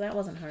here, so that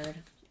wasn't hard.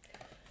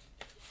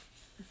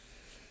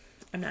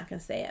 I'm not going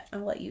to say it.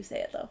 I'll let you say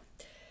it, though.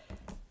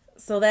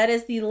 So that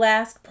is the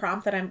last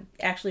prompt that I'm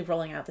actually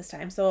rolling out this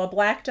time. So a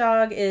black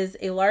dog is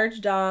a large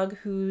dog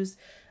whose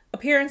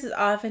appearance is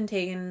often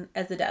taken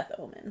as a death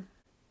omen.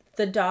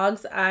 The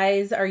dog's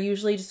eyes are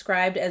usually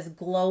described as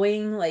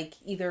glowing, like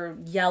either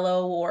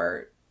yellow,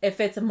 or if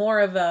it's more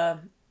of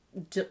a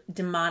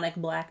demonic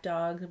black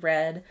dog,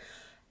 red.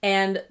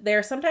 And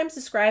they're sometimes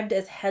described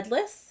as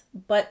headless,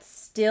 but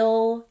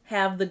still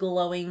have the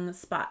glowing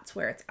spots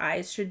where its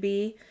eyes should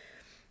be.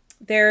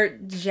 They're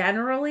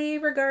generally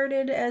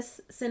regarded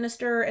as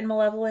sinister and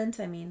malevolent.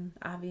 I mean,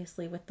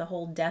 obviously with the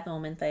whole death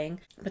omen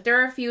thing. But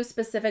there are a few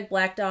specific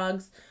black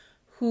dogs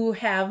who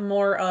have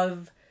more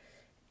of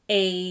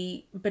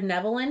a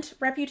benevolent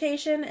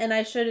reputation. And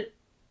I should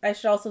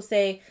also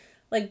say,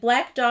 like,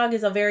 black dog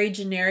is a very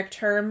generic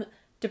term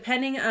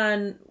depending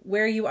on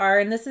where you are.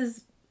 And this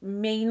is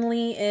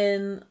mainly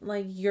in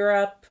like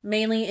Europe,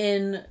 mainly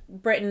in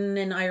Britain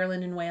and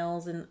Ireland and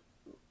Wales and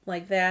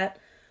like that.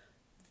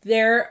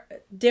 Their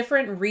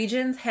different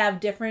regions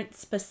have different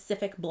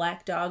specific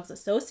black dogs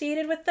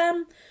associated with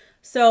them.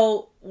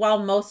 So while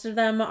most of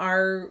them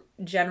are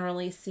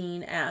generally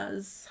seen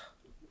as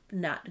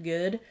not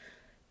good,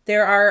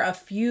 there are a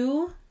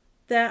few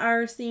that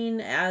are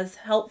seen as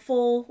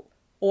helpful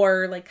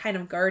or like kind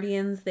of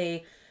guardians.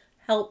 They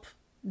help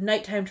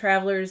nighttime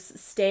travelers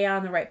stay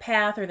on the right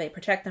path, or they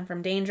protect them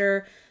from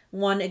danger.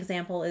 One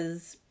example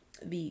is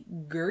the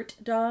Gert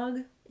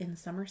dog in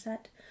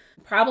Somerset.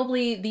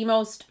 Probably the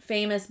most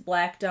famous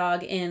black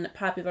dog in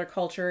popular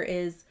culture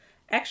is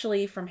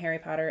actually from Harry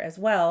Potter as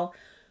well,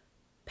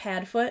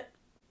 Padfoot,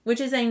 which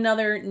is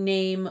another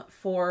name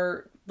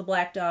for the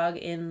black dog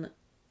in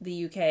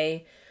the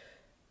UK.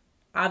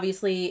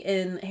 Obviously,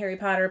 in Harry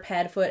Potter,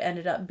 Padfoot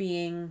ended up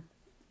being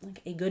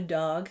like a good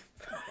dog,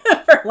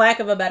 for lack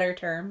of a better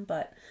term,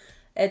 but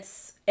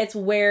it's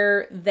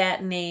where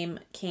that name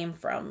came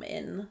from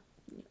in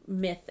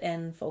myth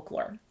and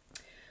folklore.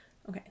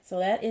 Okay, so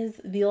that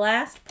is the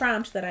last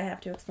prompt that I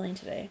have to explain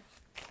today.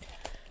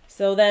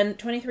 So then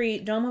 23,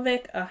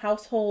 Domovic, a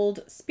household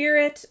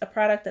spirit, a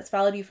product that's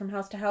followed you from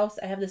house to house.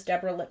 I have this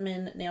Deborah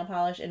Lippmann nail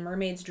polish in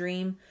Mermaid's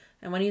Dream.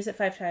 I want to use it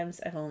 5 times.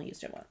 I've only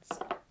used it once.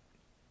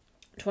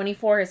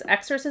 24 is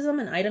Exorcism,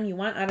 an item you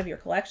want out of your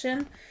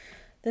collection.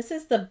 This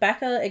is the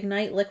Becca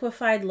Ignite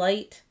Liquefied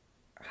Light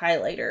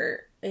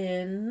highlighter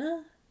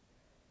in...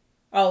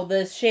 Oh,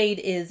 the shade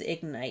is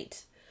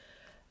Ignite.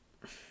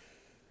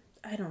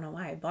 I don't know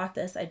why I bought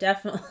this. I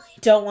definitely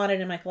don't want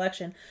it in my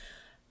collection.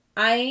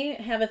 I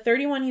have a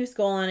 31 use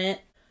goal on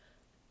it,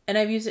 and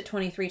I've used it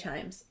 23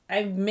 times.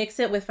 I mix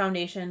it with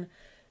foundation.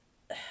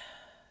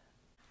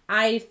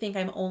 I think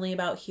I'm only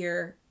about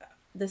here.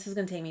 This is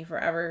going to take me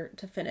forever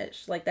to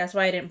finish. Like, that's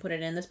why I didn't put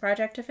it in this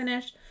project to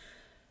finish.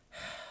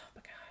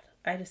 But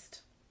God,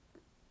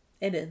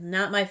 it is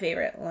not my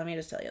favorite. Let me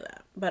just tell you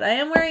that. But I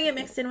am wearing it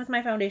mixed in with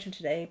my foundation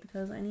today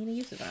because I need to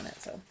use it on it.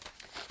 So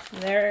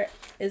there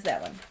is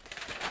that one.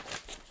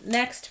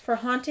 Next, for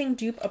haunting,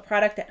 dupe a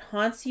product that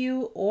haunts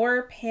you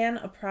or pan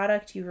a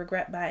product you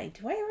regret buying.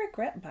 Do I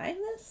regret buying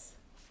this?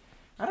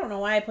 I don't know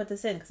why I put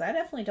this in because I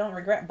definitely don't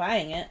regret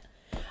buying it.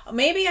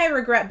 Maybe I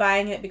regret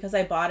buying it because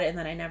I bought it and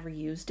then I never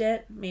used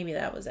it. Maybe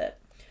that was it.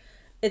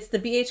 It's the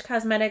BH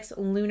Cosmetics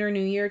Lunar New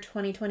Year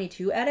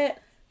 2022 edit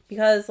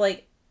because,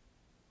 like,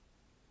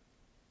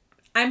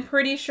 I'm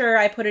pretty sure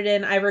I put it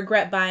in. I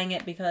regret buying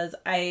it because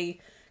I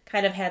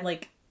kind of had,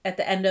 like, at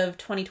the end of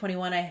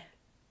 2021, I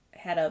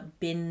had a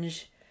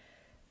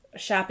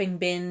shopping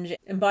binge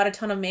and bought a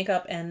ton of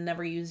makeup and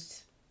never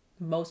used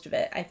most of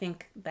it. I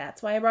think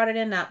that's why I brought it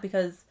in, not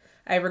because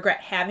I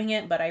regret having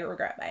it, but I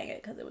regret buying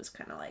it because it was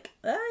kind of like,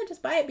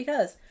 just buy it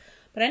because.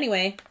 But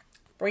anyway,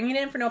 bringing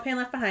it in for No Pan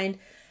Left Behind.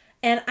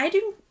 And I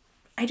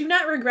do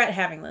not regret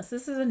having this.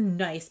 This is a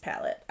nice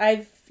palette.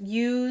 I've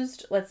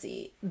used, let's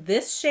see,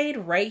 this shade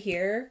right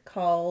here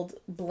called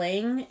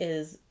Bling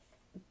is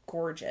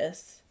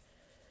gorgeous.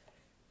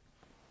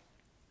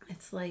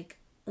 It's like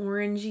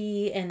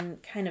orangey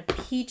and kind of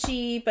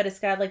peachy, but it's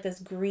got like this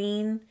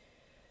green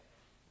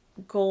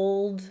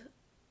gold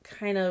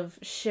kind of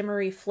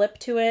shimmery flip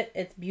to it.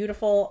 It's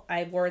beautiful.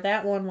 I wore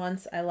that one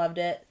once. I loved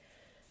it.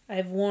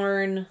 I've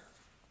worn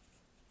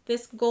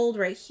this gold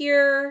right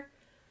here,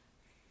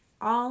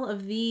 all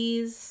of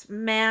these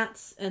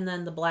mattes, and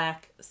then the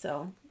black.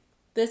 So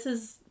this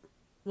is,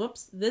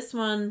 this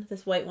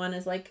white one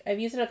is like, I've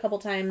used it a couple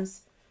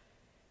times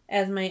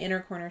as my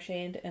inner corner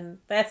shade, and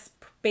that's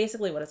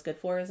basically what it's good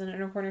for, is an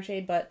inner corner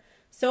shade. But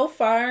so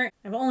far,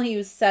 I've only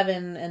used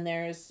 7, and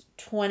there's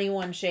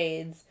 21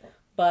 shades.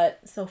 But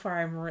so far,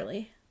 I'm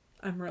really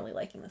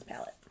liking this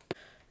palette.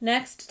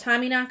 Next,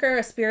 Tommyknocker,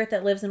 a spirit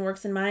that lives and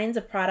works in mines,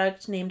 a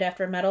product named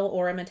after a metal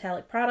or a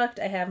metallic product.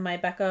 I have my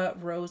Becca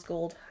Rose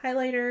Gold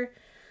highlighter.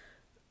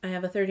 I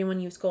have a 31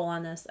 use goal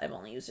on this. I've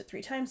only used it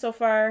 3 times so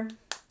far.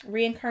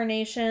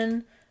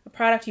 Reincarnation, a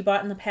product you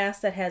bought in the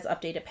past that has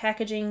updated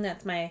packaging.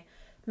 That's my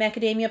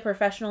Macadamia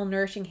Professional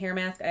Nourishing Hair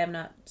Mask. I have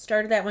not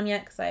started that one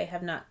yet because I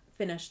have not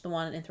finished the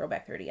one in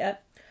Throwback 30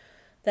 yet.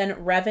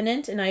 Then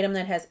Revenant, an item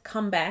that has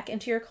come back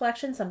into your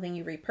collection, something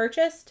you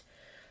repurchased.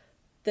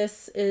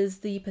 This is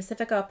the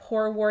Pacifica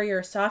Pore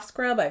Warrior Soft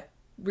Scrub. I've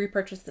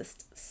repurchased this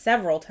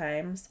several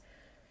times.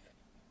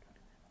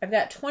 I've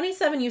got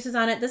 27 uses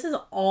on it. This is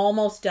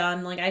almost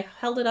done. Like, I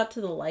held it up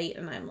to the light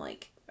and I'm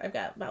like, I've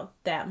got about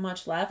that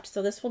much left.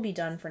 So this will be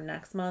done for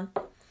next month.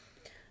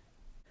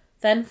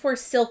 Then for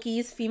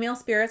Silkies, Female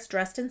Spirits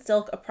Dressed in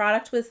Silk, a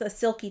product with a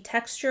silky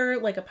texture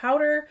like a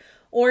powder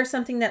or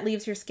something that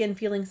leaves your skin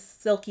feeling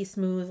silky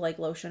smooth like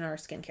lotion or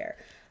skincare.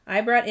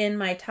 I brought in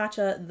my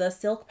Tatcha The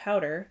Silk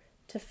Powder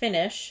to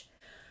finish.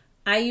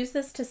 I use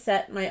this to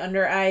set my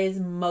under eyes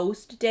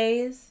most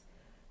days,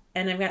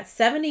 and I've got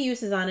 70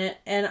 uses on it,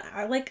 and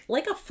I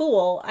like a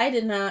fool, I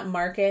did not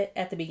mark it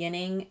at the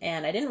beginning,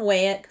 and I didn't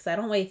weigh it because I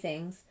don't weigh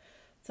things.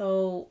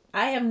 So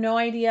I have no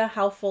idea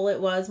how full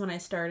it was when I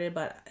started,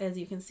 but as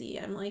you can see,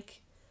 I'm like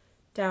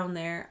down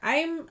there.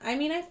 I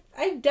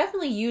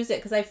definitely use it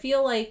because I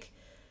feel like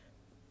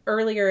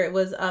earlier it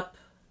was up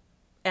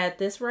at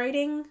this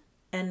writing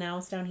and now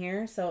it's down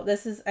here. So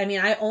this is,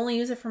 I only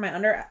use it for my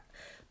under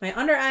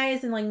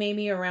eyes and like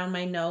maybe around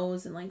my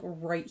nose and like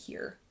right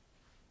here.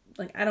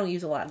 Like I don't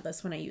use a lot of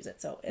this when I use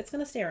it, so it's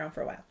going to stay around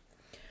for a while.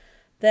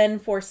 Then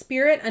for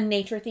Spirit, a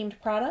nature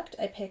themed product,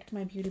 I picked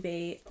my Beauty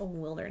Bay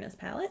Wilderness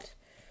palette.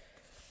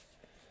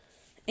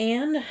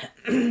 And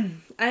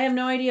I have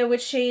no idea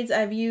which shades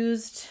I've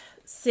used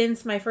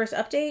since my first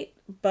update,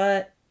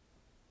 but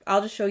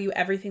I'll just show you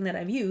everything that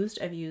I've used.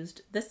 I've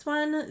used this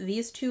one,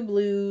 these two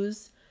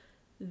blues,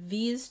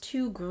 these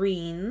two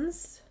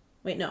greens.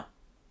 Wait, no.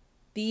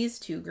 These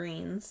two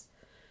greens.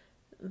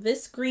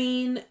 This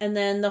green, and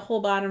then the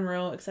whole bottom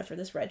row except for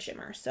this red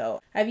shimmer.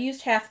 So I've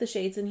used half the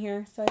shades in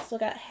here, so I still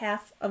got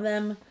half of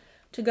them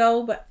to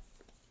go, but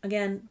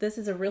again, this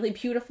is a really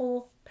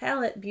beautiful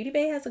palette. Beauty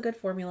Bay has a good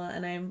formula,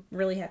 and I'm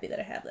really happy that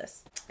I have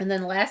this. And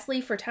then lastly,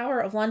 for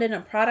Tower of London,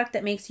 a product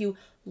that makes you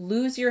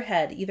lose your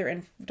head, either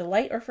in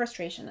delight or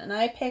frustration. And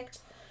I picked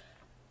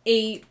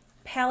a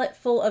palette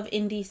full of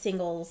indie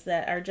singles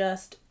that are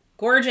just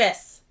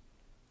gorgeous.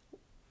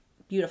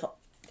 Beautiful.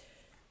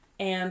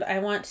 And I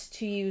want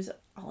to use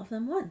all of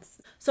them once.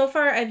 So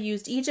far, I've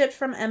used Egypt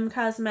from M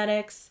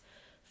Cosmetics,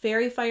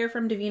 Fairy Fire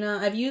from Divina.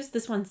 I've used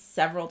this one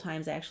several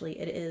times, actually.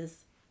 It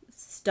is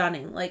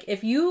stunning. Like,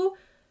 if you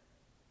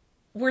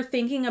were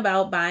thinking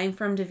about buying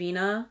from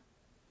Divina,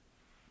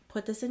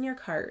 put this in your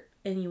cart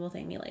and you will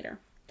thank me later.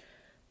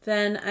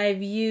 Then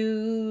I've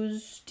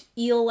used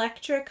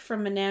Electric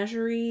from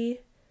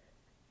Menagerie.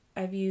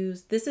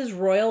 This is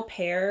Royal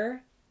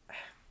Pear.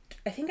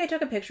 I think I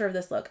took a picture of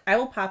this look. I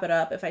will pop it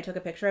up if I took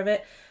a picture of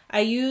it.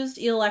 I used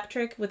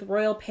Electric with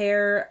Royal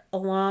Pear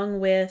along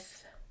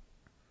with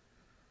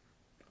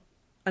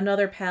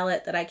another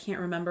palette that I can't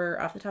remember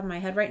off the top of my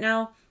head right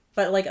now.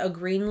 But like a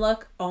green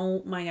look.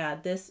 Oh my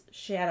god, this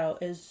shadow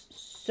is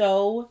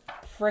so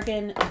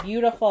freaking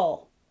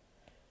beautiful.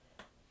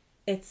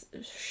 It's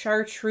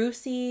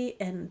chartreusey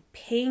and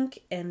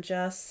pink and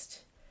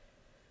just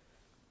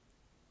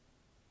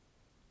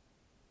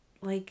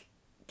like,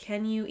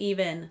 can you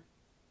even?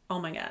 Oh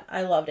my god,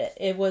 I loved it.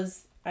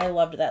 I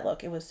loved that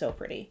look. It was so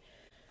pretty.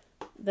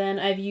 Then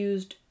I've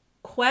used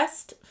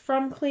Quest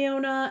from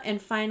Cleona,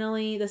 and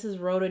finally this is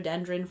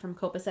Rhododendron from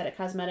Copacetic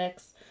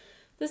Cosmetics.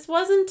 This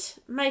wasn't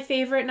my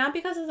favorite, not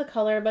because of the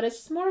color, but it's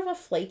just more of a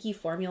flaky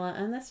formula,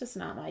 and that's just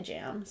not my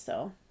jam.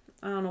 So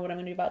I don't know what I'm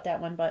going to do about that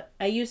one, but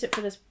I used it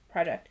for this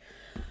project.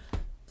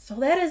 So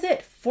that is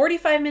it.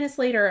 45 minutes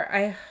later,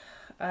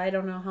 I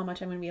don't know how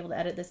much I'm going to be able to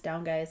edit this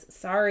down, guys.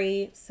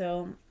 Sorry.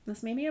 So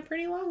this may be a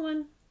pretty long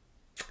one.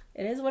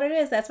 It is what it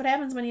is. That's what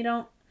happens when you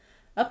don't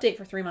update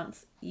for 3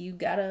 months. You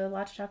got a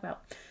lot to talk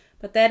about.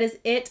 But that is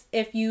it.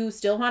 If you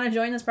still want to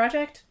join this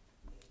project,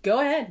 go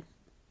ahead.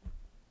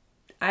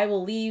 I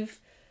will leave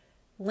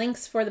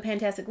links for the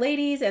Fantastic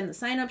Ladies and the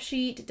sign-up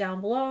sheet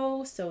down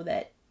below so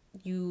that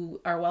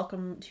you are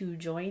welcome to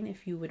join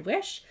if you would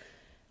wish.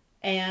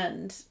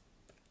 And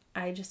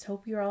I just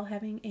hope you're all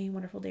having a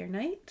wonderful day or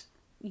night.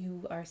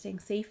 You are staying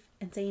safe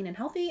and sane and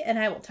healthy, and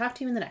I will talk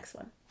to you in the next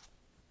one.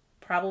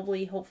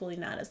 Probably, hopefully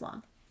not as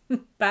long.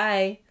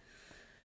 Bye.